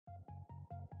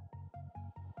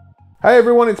Hey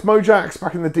everyone, it's Mojaxx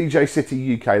back in the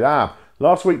DJcity UK lab.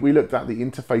 Last week we looked at the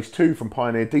Interface 2 from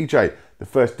Pioneer DJ, the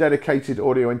first dedicated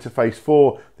audio interface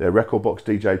for their Rekordbox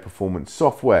DJ performance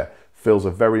software. Fills a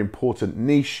very important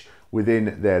niche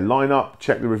within their lineup.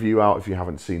 Check the review out if you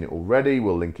haven't seen it already,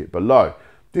 we'll link it below.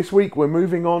 This week we're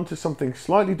moving on to something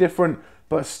slightly different,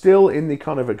 but still in the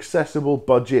kind of accessible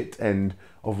budget end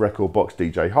of Rekordbox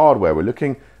DJ hardware. We're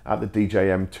looking at the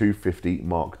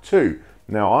DJM-250MK2.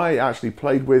 Now, I actually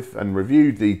played with and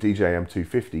reviewed the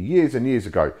DJM-250 years and years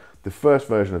ago, the first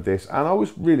version of this, and I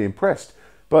was really impressed.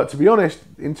 But to be honest,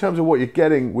 in terms of what you're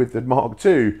getting with the Mark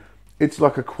II, it's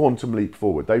like a quantum leap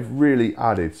forward. They've really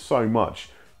added so much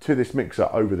to this mixer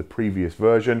over the previous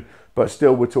version, but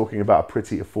still we're talking about a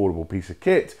pretty affordable piece of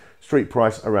kit. Street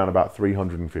price around about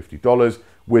 $350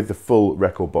 with the full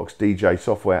Rekordbox DJ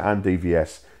software and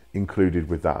DVS included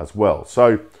with that as well.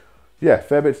 So yeah,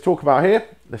 fair bit to talk about here.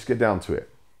 Let's get down to it.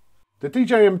 The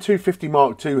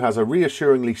DJM-250MK2 has a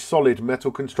reassuringly solid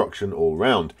metal construction all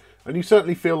round, and you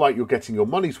certainly feel like you're getting your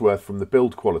money's worth from the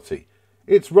build quality.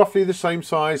 It's roughly the same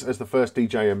size as the first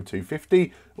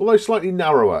DJM-250, although slightly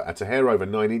narrower at a hair over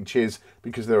 9 inches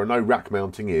because there are no rack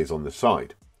mounting ears on the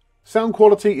side. Sound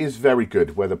quality is very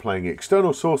good, whether playing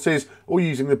external sources or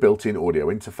using the built-in audio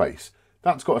interface.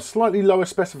 That's got a slightly lower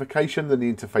specification than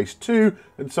the Interface 2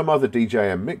 and some other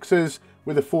DJM mixers,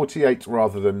 with a 48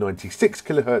 rather than 96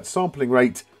 kHz sampling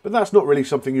rate, but that's not really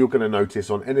something you're going to notice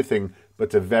on anything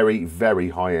but a very, very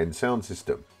high-end sound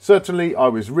system. Certainly, I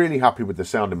was really happy with the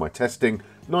sound in my testing,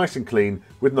 nice and clean,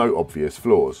 with no obvious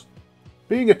flaws.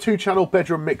 Being a 2-channel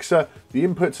bedroom mixer, the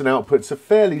inputs and outputs are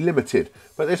fairly limited,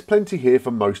 but there's plenty here for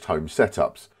most home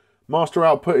setups. Master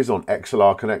output is on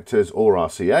XLR connectors or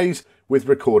RCAs, with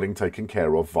recording taken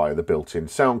care of via the built-in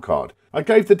sound card. I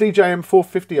gave the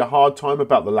DJM-450 a hard time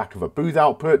about the lack of a booth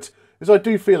output, as I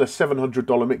do feel a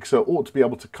 $700 mixer ought to be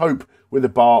able to cope with a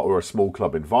bar or a small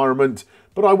club environment,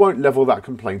 but I won't level that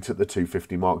complaint at the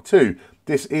 250MK2.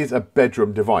 This is a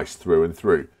bedroom device through and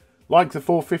through. Like the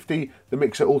 450, the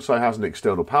mixer also has an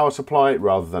external power supply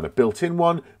rather than a built-in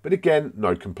one, but again,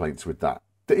 no complaints with that.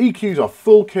 The EQs are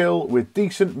full kill with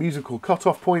decent musical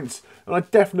cutoff points, and I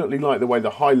definitely like the way the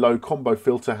high-low combo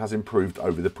filter has improved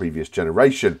over the previous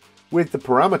generation, with the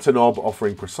parameter knob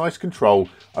offering precise control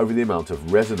over the amount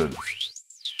of resonance.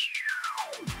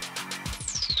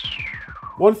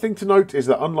 One thing to note is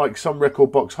that unlike some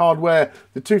Rekordbox hardware,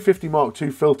 the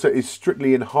 250MK2 filter is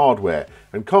strictly in hardware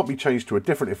and can't be changed to a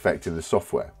different effect in the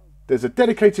software. There's a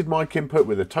dedicated mic input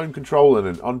with a tone control and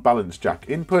an unbalanced jack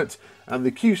input, and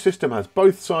the Q system has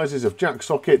both sizes of jack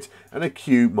socket and a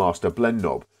Q master blend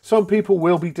knob. Some people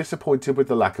will be disappointed with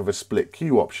the lack of a split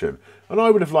Q option, and I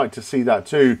would have liked to see that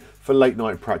too for late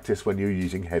night practice when you're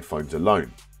using headphones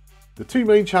alone. The two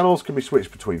main channels can be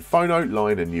switched between phono,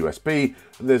 line and USB,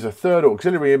 and there's a third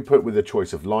auxiliary input with a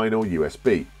choice of line or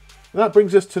USB. And that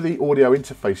brings us to the audio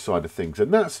interface side of things,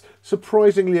 and that's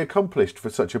surprisingly accomplished for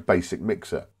such a basic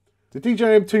mixer. The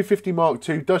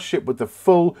DJM-250MK2 does ship with the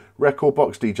full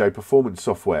Rekordbox DJ performance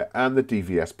software and the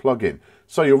DVS plugin,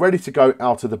 so you're ready to go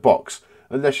out of the box,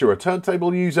 unless you're a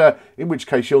turntable user, in which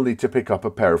case you'll need to pick up a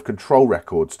pair of control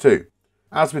records too.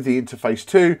 As with the Interface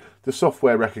 2, the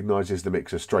software recognises the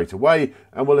mixer straight away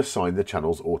and will assign the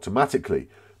channels automatically.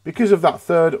 Because of that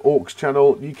third aux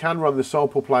channel, you can run the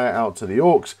sample player out to the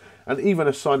aux and even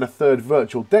assign a third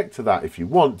virtual deck to that if you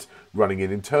want, running in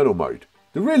internal mode.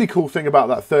 The really cool thing about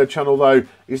that third channel though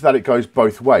is that it goes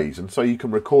both ways, and so you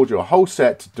can record your whole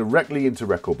set directly into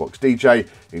Rekordbox DJ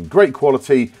in great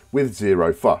quality with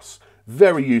zero fuss.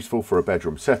 Very useful for a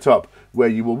bedroom setup where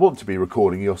you will want to be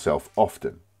recording yourself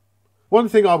often. One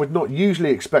thing I would not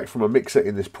usually expect from a mixer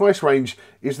in this price range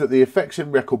is that the effects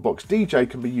in Rekordbox DJ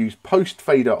can be used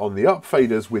post-fader on the up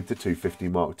faders with the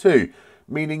 250MK2,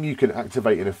 meaning you can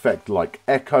activate an effect like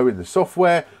echo in the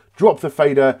software, drop the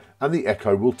fader, and the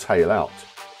echo will tail out.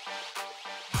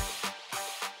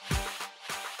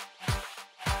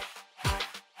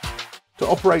 To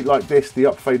operate like this, the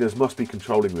up faders must be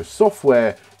controlling the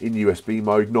software in USB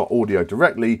mode, not audio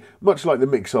directly, much like the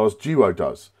Mixar's Duo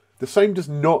does. The same does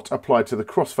not apply to the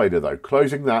crossfader though,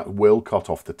 closing that will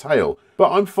cut off the tail.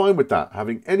 But I'm fine with that,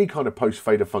 having any kind of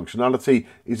post-fader functionality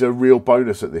is a real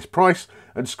bonus at this price,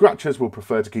 and scratchers will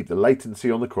prefer to keep the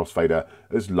latency on the crossfader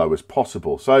as low as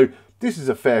possible, so this is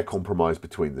a fair compromise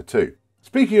between the two.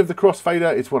 Speaking of the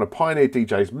crossfader, it's one of Pioneer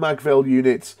DJ's Magvel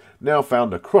units, now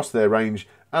found across their range,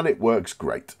 and it works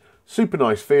great. Super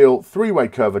nice feel, 3-way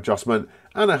curve adjustment,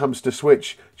 and a hamster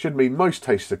switch should mean most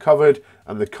tastes are covered,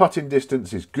 and the cut-in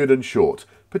distance is good and short,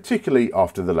 particularly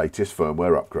after the latest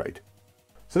firmware upgrade.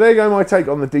 So there you go, my take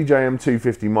on the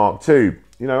DJM-250MK2.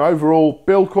 You know, overall,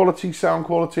 build quality, sound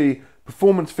quality,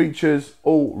 Performance features,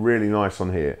 all really nice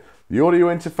on here. The audio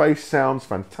interface sounds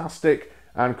fantastic,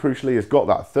 and crucially has got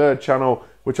that third channel,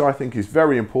 which I think is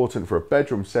very important for a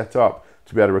bedroom setup,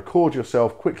 to be able to record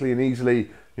yourself quickly and easily.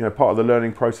 You know, part of the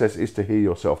learning process is to hear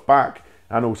yourself back,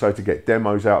 and also to get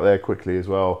demos out there quickly as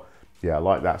well. Yeah, I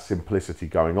like that simplicity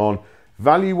going on.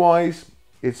 Value wise,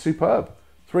 it's superb.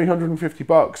 350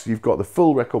 bucks, you've got the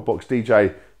full Record Box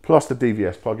DJ plus the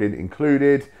DVS plugin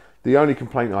included. The only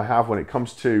complaint I have when it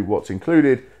comes to what's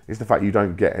included is the fact you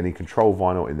don't get any control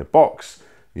vinyl in the box.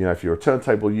 You know, if you're a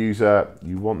turntable user,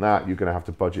 you want that, you're gonna have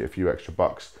to budget a few extra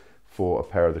bucks for a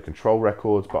pair of the control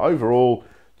records. But overall,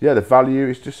 yeah, the value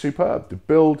is just superb. The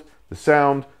build, the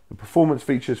sound, the performance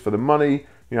features for the money,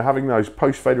 you know, having those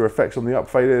post-fader effects on the up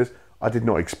faders, I did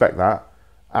not expect that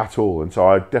at all. And so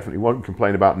I definitely won't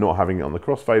complain about not having it on the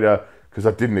crossfader, because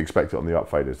I didn't expect it on the up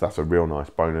faders. That's a real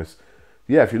nice bonus.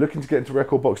 Yeah, if you're looking to get into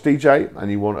Record Box DJ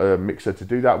and you want a mixer to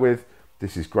do that with,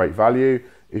 this is great value.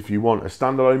 If you want a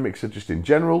standalone mixer just in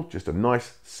general, just a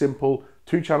nice, simple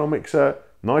 2-channel mixer,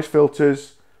 nice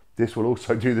filters, this will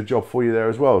also do the job for you there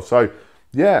as well. So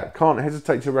yeah, can't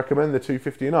hesitate to recommend the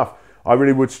 250 enough. I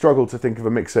really would struggle to think of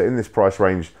a mixer in this price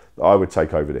range that I would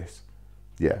take over this.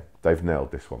 Yeah, they've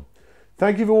nailed this one.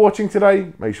 Thank you for watching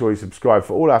today. Make sure you subscribe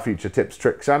for all our future tips,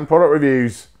 tricks and product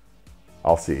reviews.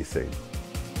 I'll see you soon.